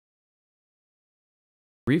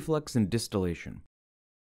Reflux and Distillation.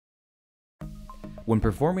 When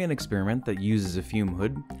performing an experiment that uses a fume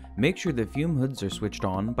hood, make sure the fume hoods are switched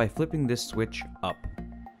on by flipping this switch up.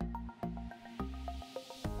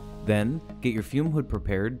 Then, get your fume hood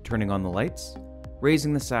prepared, turning on the lights,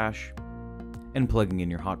 raising the sash, and plugging in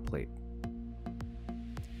your hot plate.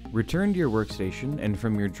 Return to your workstation and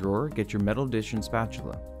from your drawer get your metal dish and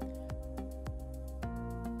spatula.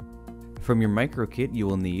 From your micro kit you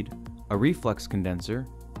will need a reflux condenser,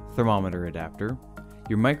 thermometer adapter,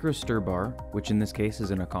 your micro stir bar, which in this case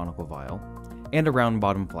is in a conical vial, and a round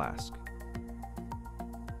bottom flask.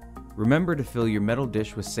 Remember to fill your metal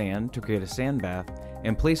dish with sand to create a sand bath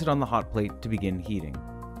and place it on the hot plate to begin heating.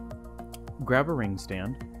 Grab a ring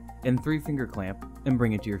stand and 3-finger clamp and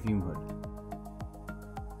bring it to your fume hood.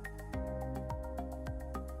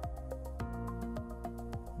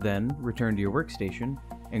 Then return to your workstation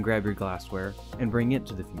and grab your glassware and bring it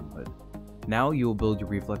to the fume hood. Now you will build your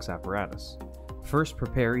reflux apparatus. First,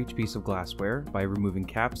 prepare each piece of glassware by removing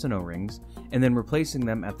caps and O-rings and then replacing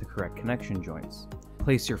them at the correct connection joints.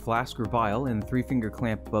 Place your flask or vial in the 3-finger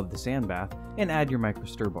clamp above the sand bath and add your micro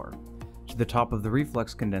stir bar. To the top of the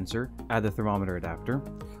reflux condenser, add the thermometer adapter.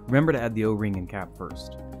 Remember to add the O-ring and cap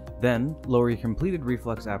first. Then, lower your completed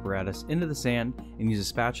reflux apparatus into the sand and use a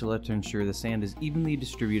spatula to ensure the sand is evenly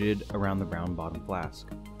distributed around the round bottom flask.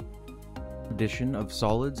 Addition of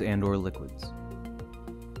solids and/or liquids.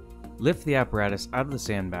 Lift the apparatus out of the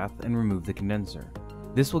sand bath and remove the condenser.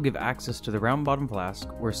 This will give access to the round bottom flask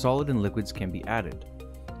where solid and liquids can be added.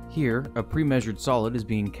 Here, a pre-measured solid is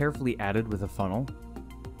being carefully added with a funnel,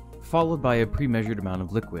 followed by a pre-measured amount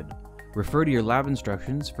of liquid. Refer to your lab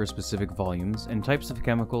instructions for specific volumes and types of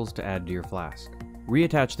chemicals to add to your flask.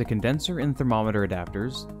 Reattach the condenser and thermometer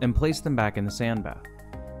adapters and place them back in the sand bath.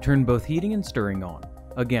 Turn both heating and stirring on.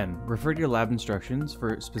 Again, refer to your lab instructions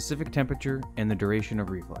for specific temperature and the duration of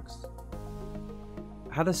reflux.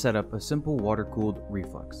 How to set up a simple water-cooled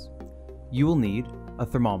reflux. You will need a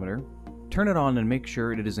thermometer. Turn it on and make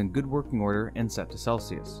sure it is in good working order and set to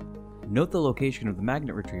Celsius. Note the location of the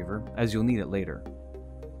magnet retriever as you'll need it later.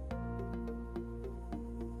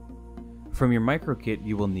 From your micro kit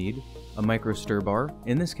you will need a micro stir bar,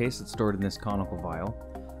 in this case it's stored in this conical vial,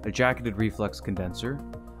 a jacketed reflux condenser,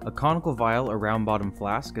 a conical vial or round bottom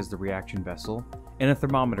flask as the reaction vessel, and a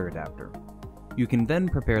thermometer adapter. You can then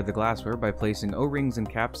prepare the glassware by placing O-rings and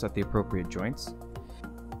caps at the appropriate joints.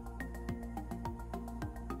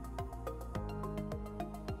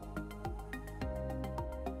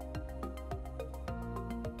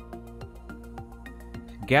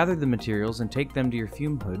 Gather the materials and take them to your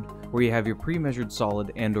fume hood where you have your pre-measured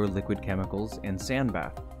solid and/or liquid chemicals and sand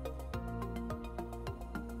bath.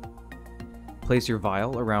 Place your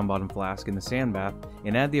vial or round bottom flask in the sand bath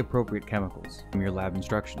and add the appropriate chemicals from your lab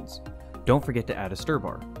instructions. Don't forget to add a stir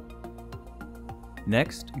bar.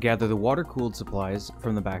 Next, gather the water-cooled supplies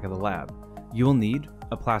from the back of the lab. You will need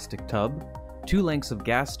a plastic tub, 2 lengths of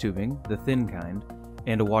gas tubing, the thin kind,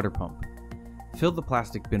 and a water pump. Fill the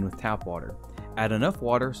plastic bin with tap water. Add enough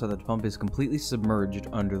water so that the pump is completely submerged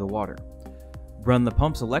under the water. Run the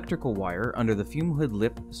pump's electrical wire under the fume hood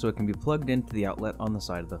lip so it can be plugged into the outlet on the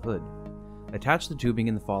side of the hood. Attach the tubing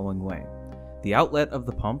in the following way. The outlet of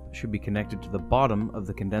the pump should be connected to the bottom of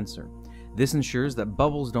the condenser. This ensures that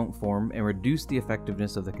bubbles don't form and reduce the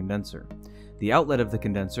effectiveness of the condenser. The outlet of the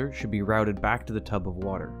condenser should be routed back to the tub of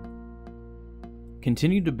water.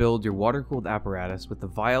 Continue to build your water-cooled apparatus with the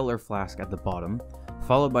vial or flask at the bottom,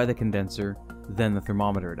 followed by the condenser, then the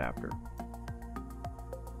thermometer adapter.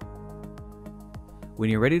 When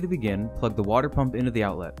you're ready to begin, plug the water pump into the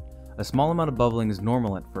outlet. A small amount of bubbling is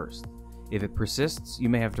normal at first. If it persists, you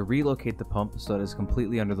may have to relocate the pump so that it is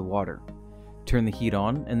completely under the water. Turn the heat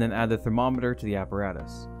on and then add the thermometer to the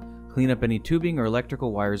apparatus. Clean up any tubing or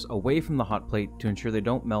electrical wires away from the hot plate to ensure they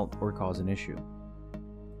don't melt or cause an issue.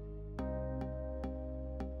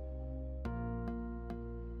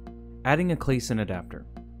 Adding a Clasen adapter.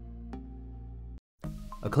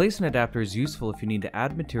 A Clasen adapter is useful if you need to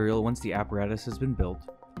add material once the apparatus has been built,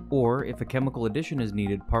 or if a chemical addition is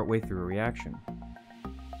needed partway through a reaction.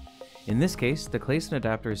 In this case, the Clasen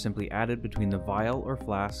adapter is simply added between the vial or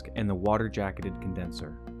flask and the water-jacketed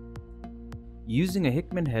condenser. Using a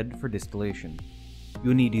Hickman head for distillation.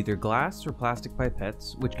 You'll need either glass or plastic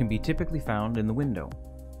pipettes, which can be typically found in the window.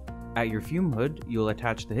 At your fume hood, you'll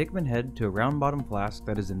attach the Hickman head to a round bottom flask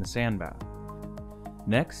that is in the sand bath.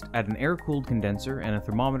 Next, add an air-cooled condenser and a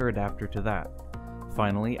thermometer adapter to that.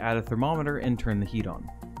 Finally, add a thermometer and turn the heat on.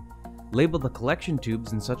 Label the collection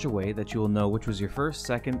tubes in such a way that you will know which was your first,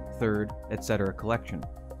 second, third, etc. collection.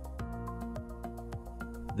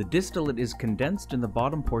 The distillate is condensed in the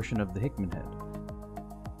bottom portion of the Hickman head.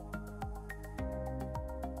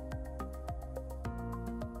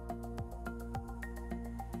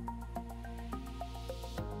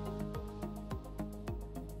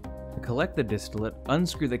 collect the distillate,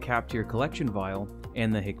 unscrew the cap to your collection vial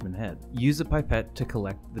and the Hickman head. Use a pipette to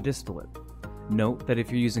collect the distillate. Note that if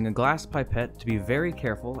you're using a glass pipette, to be very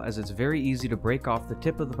careful, as it's very easy to break off the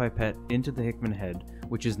tip of the pipette into the Hickman head,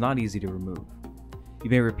 which is not easy to remove. You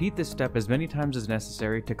may repeat this step as many times as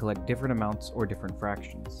necessary to collect different amounts or different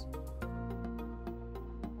fractions.